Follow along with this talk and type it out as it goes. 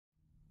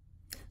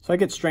So I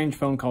get strange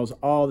phone calls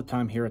all the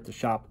time here at the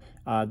shop.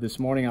 This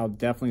morning, I'll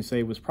definitely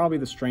say was probably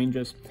the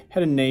strangest.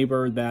 Had a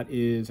neighbor that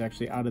is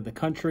actually out of the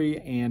country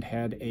and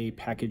had a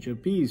package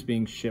of bees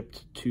being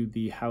shipped to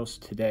the house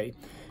today.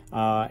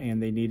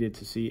 And they needed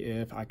to see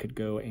if I could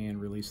go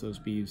and release those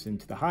bees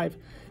into the hive.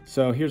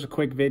 So here's a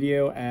quick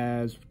video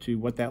as to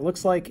what that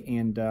looks like.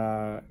 And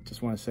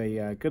just want to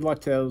say good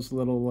luck to those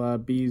little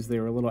bees. They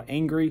were a little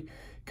angry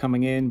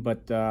coming in,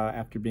 but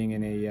after being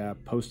in a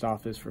post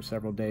office for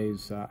several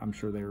days, I'm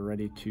sure they were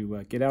ready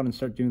to get out and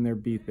start doing their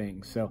bee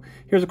thing. So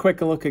here's a quick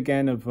look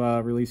again of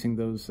releasing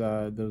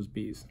those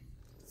bees.